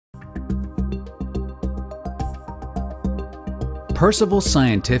Percival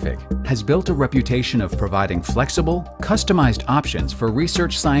Scientific has built a reputation of providing flexible, customized options for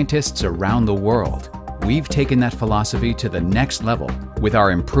research scientists around the world. We've taken that philosophy to the next level with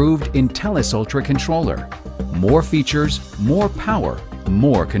our improved IntellusUltra controller. More features, more power,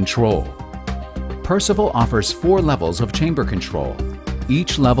 more control. Percival offers 4 levels of chamber control,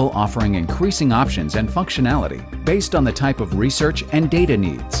 each level offering increasing options and functionality based on the type of research and data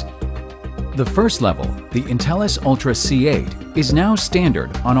needs. The first level, the IntellusUltra C8, is now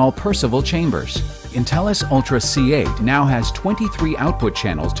standard on all Percival chambers. IntellusUltra C8 now has 23 output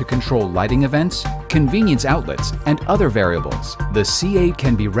channels to control lighting events, convenience outlets, and other variables. The C8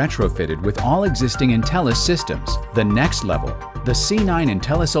 can be retrofitted with all existing Intellus systems. The next level, the C9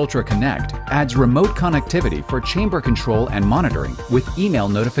 IntellusUltra Connect, adds remote connectivity for chamber control and monitoring with email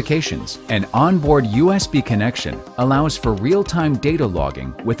notifications. An onboard USB connection allows for real-time data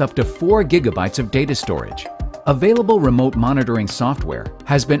logging with up to 4 GB of data storage. Available remote monitoring software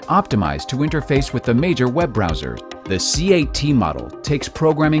has been optimized to interface with the major web browsers. The C8T model takes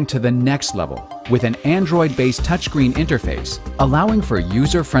programming to the next level with an Android-based touchscreen interface, allowing for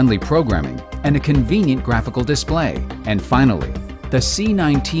user-friendly programming and a convenient graphical display. And finally, the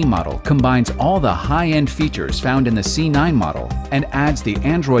C9T model combines all the high-end features found in the C9 model and adds the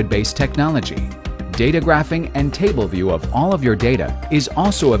Android-based technology. Data graphing and table view of all of your data is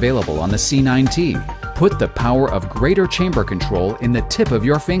also available on the C9T. Put the power of greater chamber control in the tip of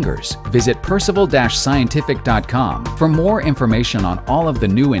your fingers. Visit percival-scientific.com for more information on all of the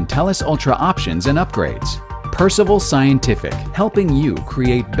new IntellusUltra options and upgrades. Percival Scientific, helping you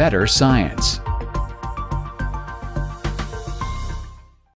create better science.